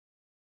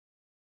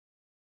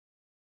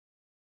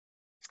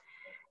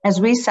As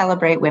we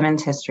celebrate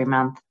Women's History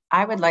Month,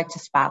 I would like to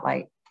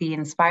spotlight the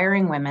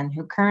inspiring women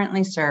who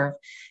currently serve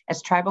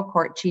as tribal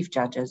court chief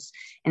judges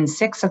in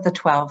 6 of the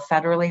 12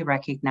 federally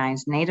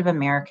recognized Native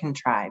American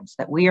tribes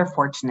that we are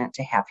fortunate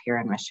to have here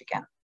in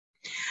Michigan.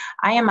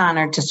 I am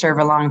honored to serve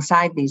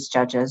alongside these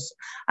judges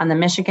on the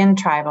Michigan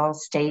Tribal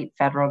State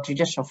Federal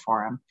Judicial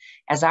Forum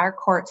as our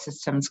court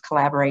systems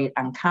collaborate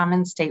on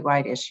common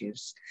statewide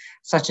issues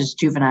such as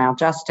juvenile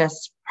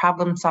justice,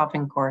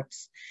 problem-solving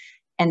courts,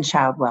 and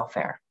child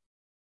welfare.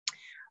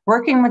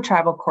 Working with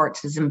tribal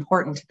courts is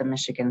important to the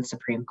Michigan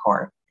Supreme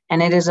Court,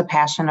 and it is a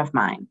passion of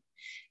mine,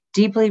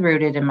 deeply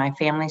rooted in my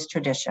family's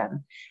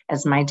tradition,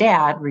 as my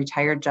dad,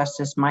 retired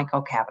Justice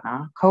Michael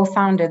Cavanagh,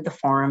 co-founded the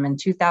forum in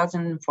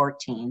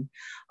 2014,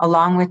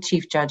 along with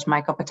Chief Judge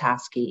Michael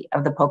Petoskey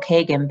of the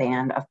Pokagon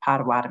Band of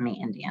Potawatomi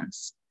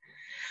Indians.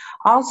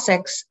 All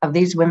 6 of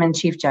these women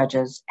chief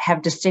judges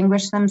have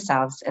distinguished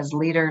themselves as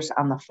leaders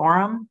on the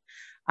forum,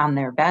 on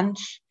their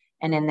bench,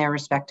 and in their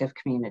respective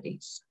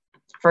communities.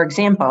 For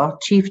example,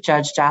 Chief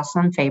Judge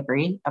Jocelyn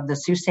Fabry of the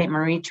Sault Ste.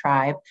 Marie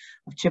Tribe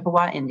of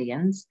Chippewa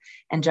Indians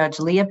and Judge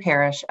Leah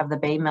Parrish of the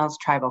Bay Mills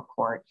Tribal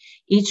Court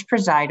each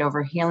preside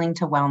over healing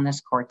to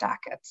wellness court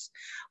dockets,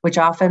 which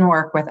often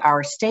work with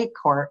our state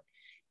court,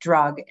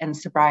 drug, and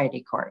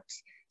sobriety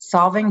courts,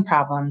 solving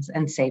problems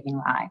and saving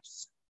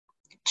lives.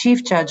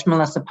 Chief Judge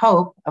Melissa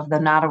Pope of the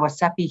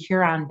Nottawasepi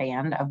Huron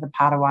Band of the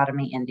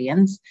Potawatomi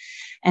Indians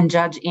and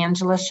Judge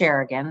Angela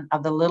Sherigan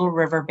of the Little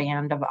River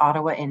Band of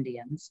Ottawa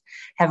Indians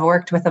have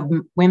worked with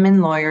the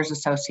Women Lawyers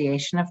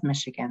Association of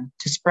Michigan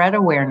to spread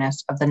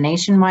awareness of the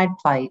nationwide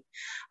plight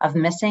of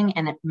missing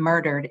and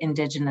murdered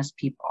Indigenous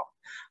people,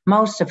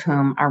 most of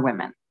whom are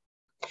women.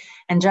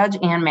 And Judge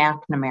Ann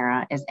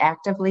McNamara is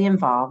actively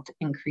involved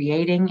in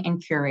creating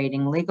and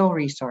curating legal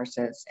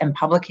resources and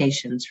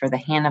publications for the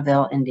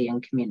Hannahville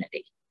Indian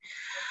community.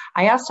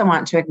 I also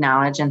want to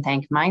acknowledge and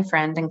thank my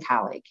friend and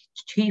colleague,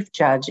 Chief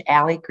Judge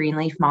Allie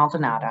Greenleaf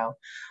Maldonado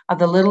of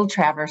the Little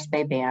Traverse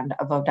Bay Band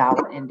of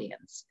Odawa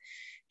Indians.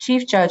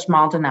 Chief Judge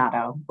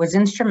Maldonado was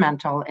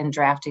instrumental in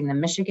drafting the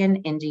Michigan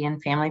Indian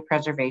Family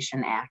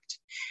Preservation Act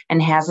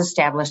and has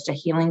established a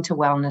Healing to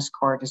Wellness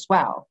Court as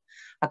well,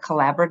 a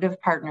collaborative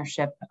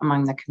partnership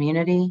among the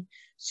community,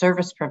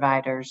 service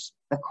providers,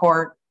 the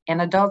court,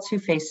 and adults who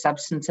face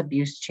substance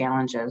abuse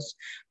challenges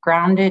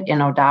grounded in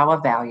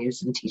Odawa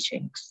values and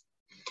teachings.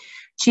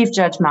 Chief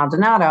Judge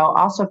Maldonado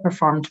also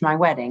performed my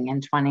wedding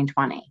in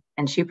 2020,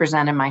 and she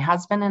presented my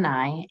husband and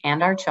I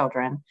and our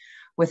children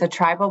with a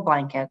tribal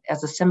blanket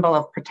as a symbol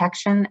of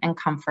protection and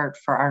comfort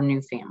for our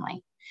new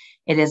family.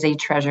 It is a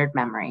treasured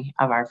memory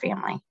of our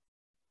family.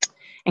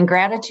 In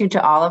gratitude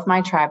to all of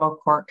my tribal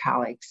court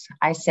colleagues,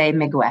 I say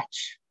miigwech,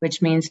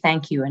 which means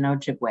thank you in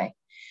Ojibwe.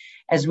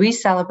 As we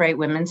celebrate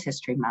Women's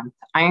History Month,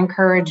 I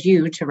encourage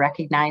you to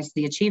recognize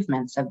the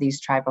achievements of these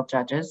tribal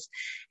judges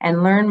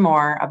and learn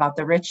more about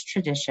the rich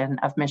tradition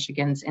of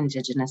Michigan's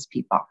Indigenous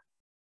people.